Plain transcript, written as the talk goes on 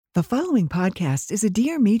The following podcast is a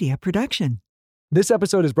Dear Media production. This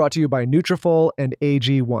episode is brought to you by Nutrafol and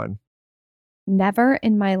AG1. Never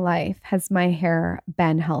in my life has my hair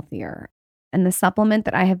been healthier. And the supplement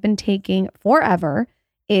that I have been taking forever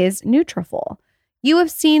is Nutrafol. You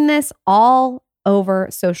have seen this all over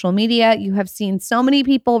social media. You have seen so many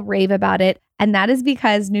people rave about it. And that is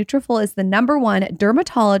because Nutrafol is the #1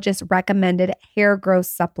 dermatologist recommended hair growth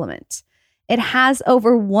supplement. It has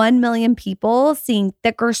over 1 million people seeing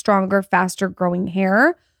thicker, stronger, faster growing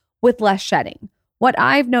hair with less shedding. What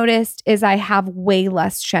I've noticed is I have way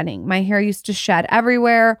less shedding. My hair used to shed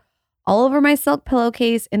everywhere, all over my silk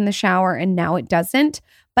pillowcase in the shower, and now it doesn't.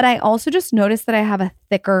 But I also just noticed that I have a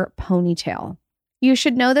thicker ponytail. You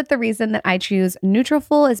should know that the reason that I choose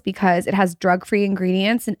Nutrafol is because it has drug-free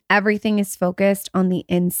ingredients and everything is focused on the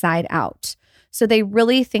inside out. So they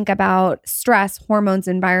really think about stress, hormones,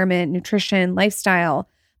 environment, nutrition, lifestyle,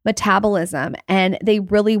 metabolism, and they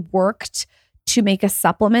really worked to make a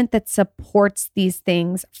supplement that supports these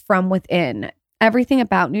things from within. Everything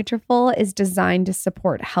about Nutrafol is designed to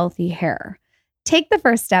support healthy hair. Take the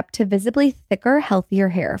first step to visibly thicker, healthier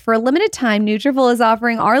hair. For a limited time, Nutrafol is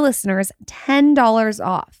offering our listeners $10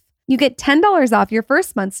 off. You get $10 off your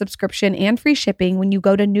first month's subscription and free shipping when you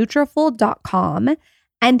go to Nutrafol.com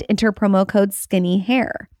and enter promo code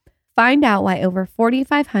SKINNYHAIR. Find out why over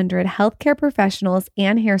 4,500 healthcare professionals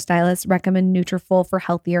and hairstylists recommend Nutrafol for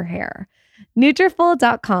healthier hair.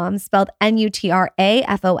 Nutrafol.com, spelled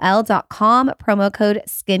Nutrafol.com, promo code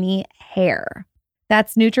SKINNYHAIR.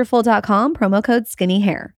 That's Nutrafol.com, promo code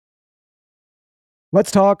SKINNYHAIR. Let's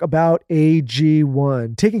talk about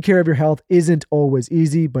AG1. Taking care of your health isn't always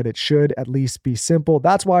easy, but it should at least be simple.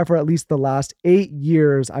 That's why for at least the last 8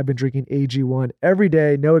 years, I've been drinking AG1 every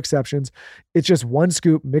day, no exceptions. It's just one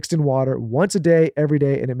scoop mixed in water once a day, every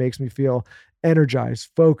day, and it makes me feel energized,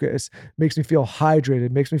 focused, makes me feel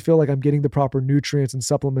hydrated, makes me feel like I'm getting the proper nutrients and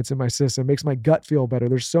supplements in my system, makes my gut feel better.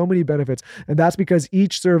 There's so many benefits. And that's because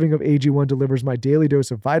each serving of AG1 delivers my daily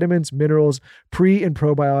dose of vitamins, minerals, pre and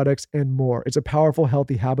probiotics, and more. It's a powerful,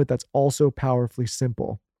 healthy habit that's also powerfully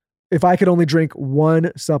simple. If I could only drink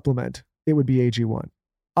one supplement, it would be AG1.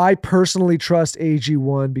 I personally trust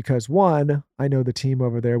AG1 because 1, I know the team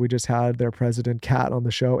over there. We just had their president, Kat, on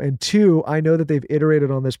the show. And 2, I know that they've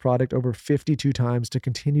iterated on this product over 52 times to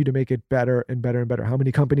continue to make it better and better and better. How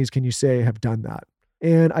many companies can you say have done that?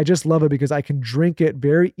 And I just love it because I can drink it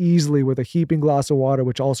very easily with a heaping glass of water,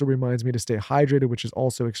 which also reminds me to stay hydrated, which is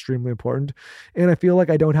also extremely important. And I feel like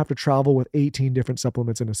I don't have to travel with 18 different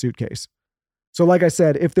supplements in a suitcase. So like I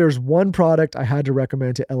said, if there's one product I had to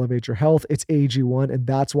recommend to elevate your health, it's AG1, and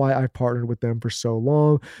that's why I've partnered with them for so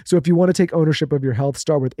long. So if you want to take ownership of your health,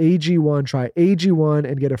 start with AG1. Try AG1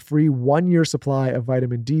 and get a free 1-year supply of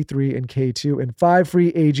vitamin D3 and K2 and 5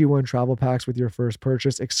 free AG1 travel packs with your first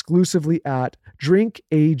purchase exclusively at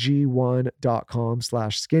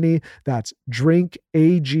drinkag1.com/skinny. That's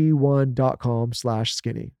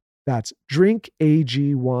drinkag1.com/skinny. That's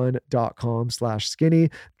drinkag1.com/skinny.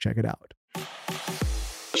 Check it out.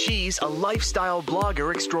 She's a lifestyle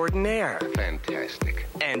blogger extraordinaire. Fantastic.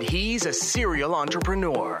 And he's a serial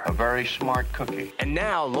entrepreneur. A very smart cookie. And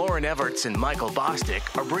now Lauren Everts and Michael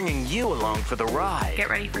Bosstick are bringing you along for the ride. Get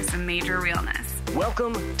ready for some major realness.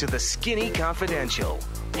 Welcome to the Skinny Confidential.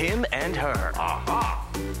 Him and her. Aha!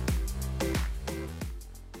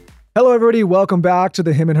 Hello, everybody. Welcome back to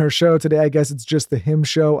the Him and Her Show. Today, I guess it's just the Him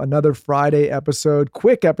Show, another Friday episode,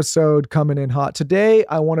 quick episode coming in hot. Today,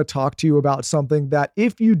 I want to talk to you about something that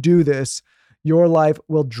if you do this, your life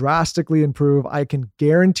will drastically improve. I can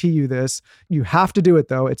guarantee you this. You have to do it,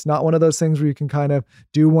 though. It's not one of those things where you can kind of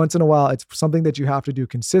do once in a while. It's something that you have to do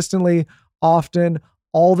consistently, often,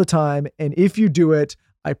 all the time. And if you do it,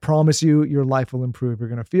 I promise you, your life will improve. You're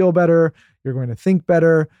going to feel better. You're going to think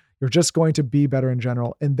better. You're just going to be better in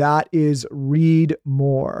general. And that is read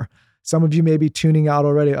more. Some of you may be tuning out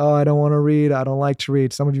already. Oh, I don't want to read. I don't like to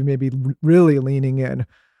read. Some of you may be really leaning in.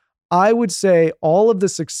 I would say all of the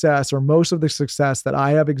success or most of the success that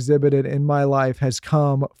I have exhibited in my life has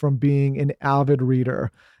come from being an avid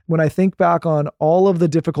reader. When I think back on all of the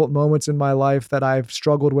difficult moments in my life that I've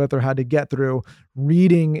struggled with or had to get through,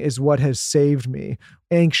 reading is what has saved me.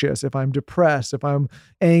 Anxious, if I'm depressed, if I'm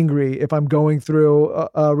angry, if I'm going through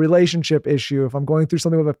a relationship issue, if I'm going through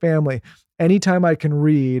something with a family, anytime I can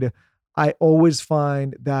read, I always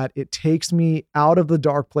find that it takes me out of the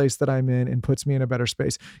dark place that I'm in and puts me in a better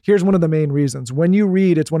space. Here's one of the main reasons. When you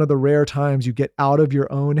read, it's one of the rare times you get out of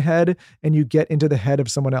your own head and you get into the head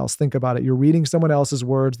of someone else. Think about it. You're reading someone else's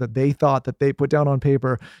words that they thought that they put down on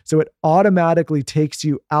paper. So it automatically takes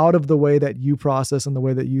you out of the way that you process and the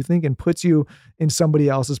way that you think and puts you in somebody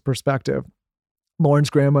else's perspective. Lauren's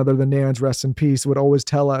grandmother, the Nans, rest in peace, would always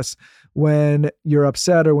tell us when you're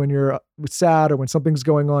upset or when you're sad or when something's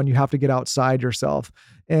going on, you have to get outside yourself.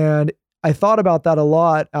 And I thought about that a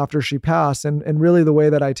lot after she passed. And really the way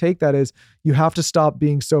that I take that is you have to stop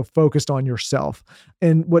being so focused on yourself.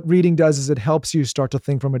 And what reading does is it helps you start to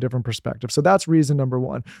think from a different perspective. So that's reason number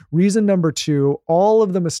one. Reason number two, all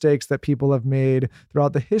of the mistakes that people have made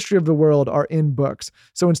throughout the history of the world are in books.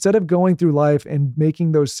 So instead of going through life and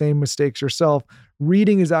making those same mistakes yourself,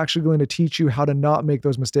 reading is actually going to teach you how to not make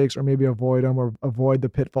those mistakes or maybe avoid them or avoid the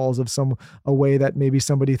pitfalls of a way that maybe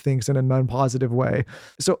somebody thinks in a non-positive way.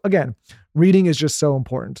 So again, reading is just so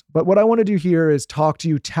important. But what I want to do here is talk to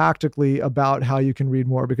you tactically about how you can read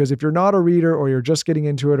more. Because if you're not a reader or you're just getting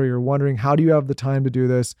into it or you're wondering, how do you have the time to do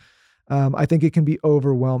this? I think it can be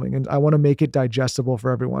overwhelming. And I want to make it digestible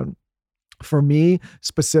for everyone. For me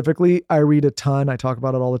specifically, I read a ton. I talk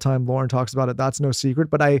about it all the time. Lauren talks about it. That's no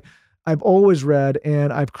secret. But I've always read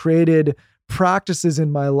and I've created practices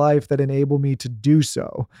in my life that enable me to do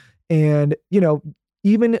so. And,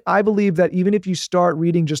 I believe that even if you start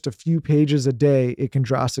reading just a few pages a day, it can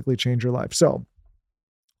drastically change your life. So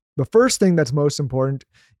the first thing that's most important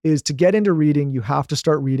is to get into reading, you have to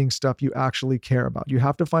start reading stuff you actually care about. You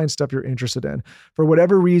have to find stuff you're interested in. For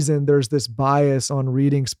whatever reason, there's this bias on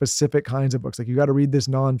reading specific kinds of books. Like you got to read this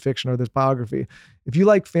nonfiction or this biography. If you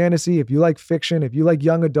like fantasy, if you like fiction, if you like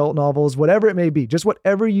young adult novels, whatever it may be, just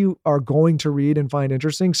whatever you are going to read and find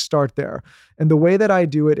interesting, start there. And the way that I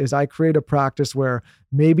do it is I create a practice where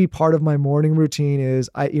maybe part of my morning routine is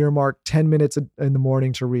I earmark 10 minutes in the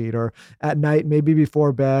morning to read, or at night, maybe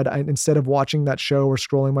before bed, instead of watching that show or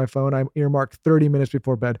scrolling my phone, I earmark 30 minutes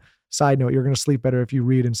before bed. Side note, you're going to sleep better if you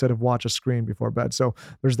read instead of watch a screen before bed. So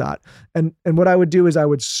there's that. And what I would do is I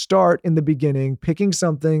would start in the beginning, picking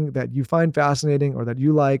something that you find fascinating or that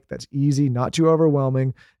you like, that's easy, not too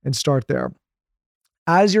overwhelming, and start there.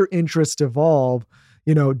 As your interests evolve,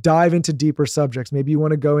 dive into deeper subjects. Maybe you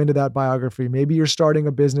want to go into that biography. Maybe you're starting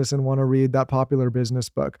a business and want to read that popular business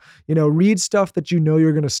book. Read stuff that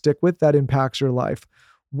you're going to stick with that impacts your life.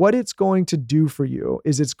 What it's going to do for you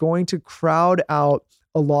is it's going to crowd out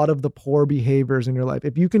a lot of the poor behaviors in your life.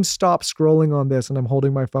 If you can stop scrolling on this, and I'm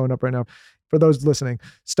holding my phone up right now, for those listening,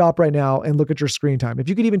 stop right now and look at your screen time. If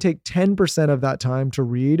you could even take 10% of that time to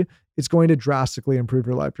read, it's going to drastically improve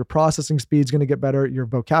your life. Your processing speed is going to get better. Your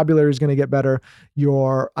vocabulary is going to get better.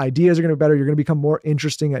 Your ideas are going to be better. You're going to become more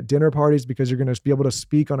interesting at dinner parties because you're going to be able to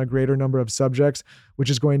speak on a greater number of subjects, which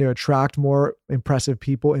is going to attract more impressive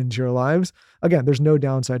people into your lives. Again, there's no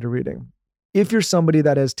downside to reading. If you're somebody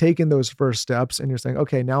that has taken those first steps and you're saying,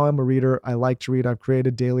 okay, now I'm a reader, I like to read, I've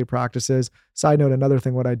created daily practices. Side note, another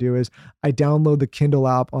thing what I do is I download the Kindle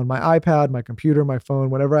app on my iPad, my computer, my phone,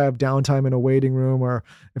 whenever I have downtime in a waiting room, or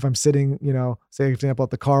if I'm sitting, say for example, at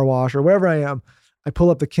the car wash or wherever I am, I pull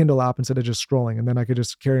up the Kindle app instead of just scrolling, and then I could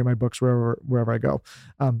just carry my books wherever I go.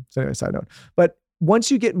 So anyway, side note. But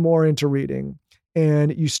once you get more into reading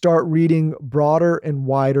and you start reading broader and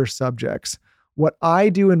wider subjects, what I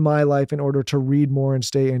do in my life in order to read more and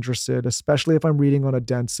stay interested, especially if I'm reading on a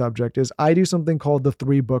dense subject, is I do something called the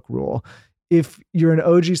 3-book rule. If you're an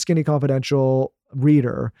OG Skinny Confidential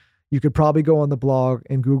reader, you could probably go on the blog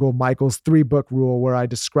and Google Michael's 3-book rule, where I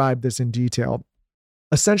describe this in detail.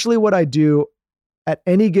 Essentially what I do at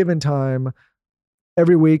any given time,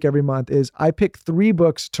 every week, every month, is I pick 3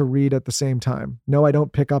 books to read at the same time. No, I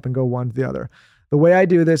don't pick up and go one to the other. The way I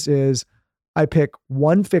do this is I pick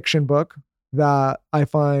one fiction book that I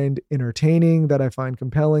find entertaining, that I find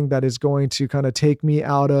compelling, that is going to kind of take me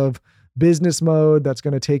out of business mode, that's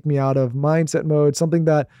going to take me out of mindset mode, something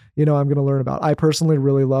that, I'm going to learn about. I personally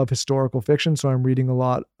really love historical fiction, so I'm reading a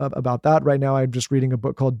lot about that. Right now, I'm just reading a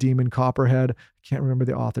book called Demon Copperhead. I can't remember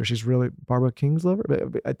the author. She's really Barbara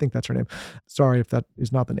Kingsolver. I think that's her name. Sorry if that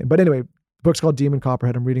is not the name. But anyway, book's called Demon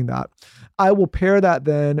Copperhead. I'm reading that. I will pair that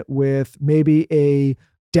then with maybe a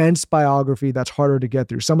dense biography that's harder to get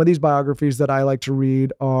through. Some of these biographies that I like to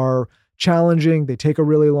read are challenging. They take a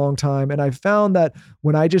really long time. And I've found that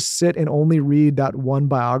when I just sit and only read that one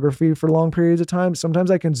biography for long periods of time, sometimes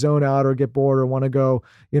I can zone out or get bored or want to go,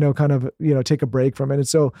 take a break from it. And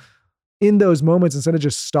so in those moments, instead of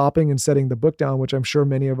just stopping and setting the book down, which I'm sure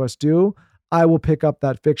many of us do, I will pick up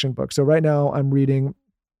that fiction book. So right now I'm reading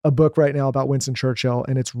a book right now about Winston Churchill,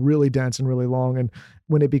 and it's really dense and really long. And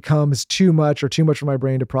when it becomes too much for my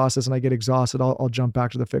brain to process and I get exhausted, I'll jump back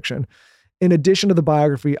to the fiction. In addition to the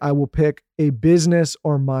biography, I will pick a business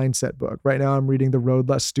or mindset book. Right now I'm reading The Road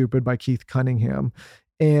Less Stupid by Keith Cunningham.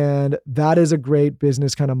 And that is a great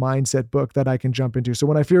business kind of mindset book that I can jump into. So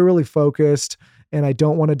when I feel really focused and I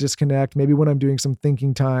don't want to disconnect, maybe when I'm doing some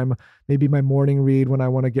thinking time, maybe my morning read when I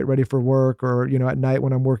want to get ready for work, or, at night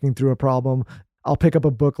when I'm working through a problem, I'll pick up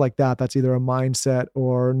a book like that. That's either a mindset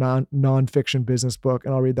or nonfiction business book,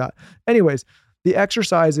 and I'll read that. Anyways, the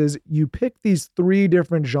exercise is you pick these 3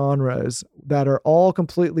 different genres that are all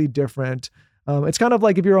completely different. It's kind of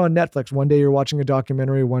like if you're on Netflix, one day you're watching a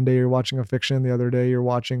documentary, one day you're watching a fiction, the other day you're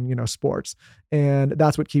watching, sports. And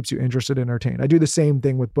that's what keeps you interested and entertained. I do the same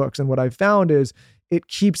thing with books. And what I've found is it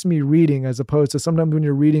keeps me reading, as opposed to sometimes when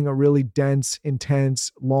you're reading a really dense, intense,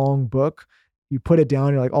 long book, you put it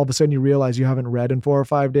down, you're like, all of a sudden you realize you haven't read in 4 or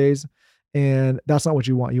 5 days. And that's not what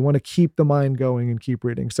you want. You want to keep the mind going and keep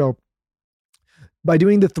reading. So by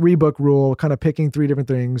doing the 3-book rule, kind of picking 3 different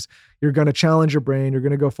things, you're going to challenge your brain. You're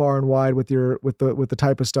going to go far and wide with the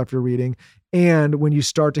type of stuff you're reading. And when you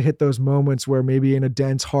start to hit those moments where maybe in a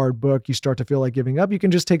dense, hard book, you start to feel like giving up, you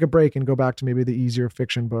can just take a break and go back to maybe the easier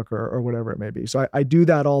fiction book or whatever it may be. So I do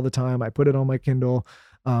that all the time. I put it on my Kindle.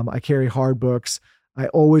 I carry hard books. I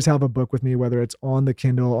always have a book with me, whether it's on the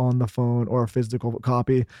Kindle, on the phone, or a physical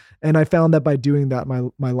copy. And I found that by doing that,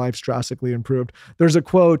 my life's drastically improved. There's a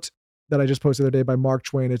quote that I just posted the other day by Mark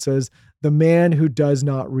Twain. It says, "The man who does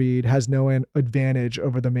not read has no advantage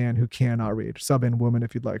over the man who cannot read." Sub in woman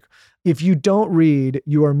if you'd like. If you don't read,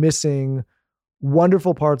 you are missing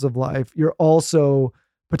wonderful parts of life. You're also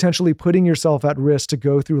potentially putting yourself at risk to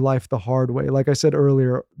go through life the hard way. Like I said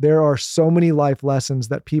earlier, there are so many life lessons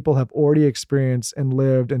that people have already experienced and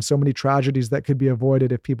lived, and so many tragedies that could be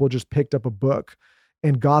avoided if people just picked up a book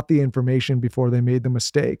and got the information before they made the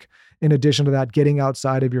mistake. In addition to that, getting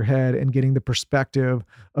outside of your head and getting the perspective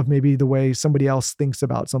of maybe the way somebody else thinks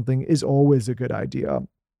about something is always a good idea.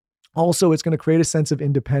 Also, it's going to create a sense of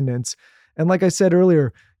independence. And like I said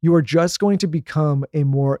earlier, you are just going to become a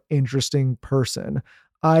more interesting person.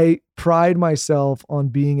 I pride myself on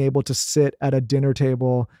being able to sit at a dinner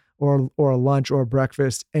table or a lunch or a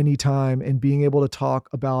breakfast anytime and being able to talk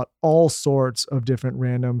about all sorts of different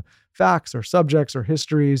random facts or subjects or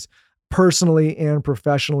histories. Personally and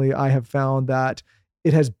professionally, I have found that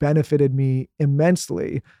it has benefited me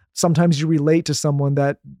immensely. Sometimes you relate to someone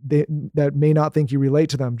that may not think you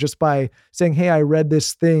relate to them just by saying, "Hey, I read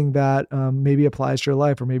this thing that maybe applies to your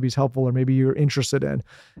life, or maybe is helpful, or maybe you're interested in."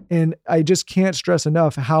 And I just can't stress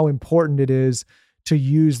enough how important it is to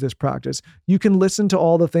use this practice. You can listen to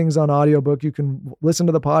all the things on audiobook. You can listen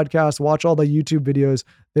to the podcast, watch all the YouTube videos.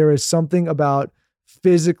 There is something about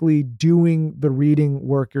physically doing the reading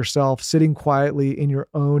work yourself, sitting quietly in your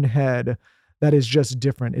own head, that is just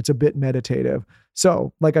different. It's a bit meditative.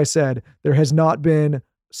 So, like I said, there has not been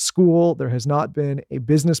school, there has not been a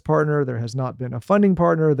business partner, there has not been a funding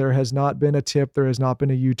partner, there has not been a tip, there has not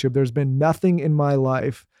been a YouTube. There's been nothing in my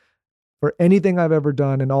life for anything I've ever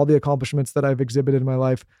done and all the accomplishments that I've exhibited in my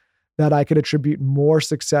life that I could attribute more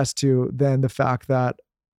success to than the fact that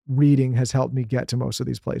reading has helped me get to most of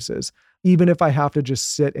these places. Even if I have to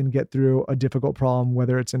just sit and get through a difficult problem,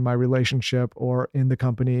 whether it's in my relationship or in the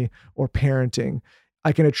company or parenting,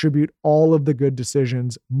 I can attribute all of the good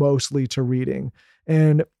decisions mostly to reading.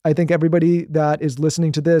 And I think everybody that is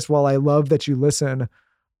listening to this, while I love that you listen,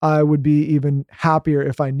 I would be even happier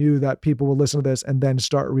if I knew that people will listen to this and then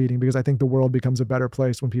start reading, because I think the world becomes a better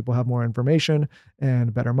place when people have more information and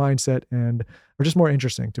a better mindset and are just more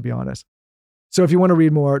interesting, to be honest. So if you want to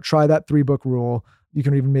read more, try that 3-book rule. You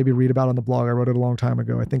can even maybe read about it on the blog. I wrote it a long time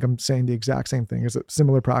ago. I think I'm saying the exact same thing. It's a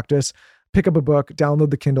similar practice. Pick up a book,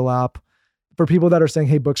 download the Kindle app. For people that are saying,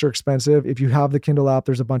 "Hey, books are expensive," if you have the Kindle app,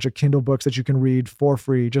 there's a bunch of Kindle books that you can read for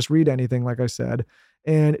free. Just read anything, like I said,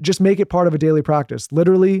 and just make it part of a daily practice.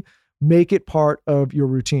 Literally make it part of your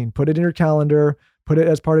routine. Put it in your calendar, put it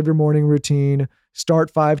as part of your morning routine.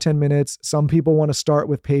 Start 5-10 minutes. Some people want to start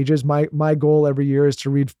with pages. My goal every year is to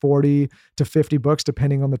read 40 to 50 books,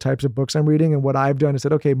 depending on the types of books I'm reading. And what I've done is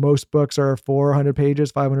said, okay, most books are 400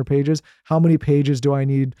 pages, 500 pages. How many pages do I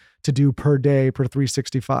need to do per day per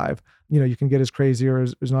 365? You can get as crazy or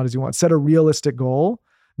as not as you want. Set a realistic goal.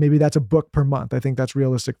 Maybe that's a book per month. I think that's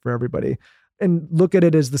realistic for everybody. And look at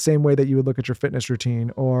it as the same way that you would look at your fitness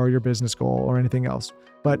routine or your business goal or anything else.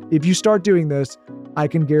 But if you start doing this, I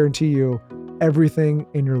can guarantee you everything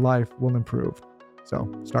in your life will improve. So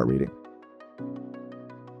start reading.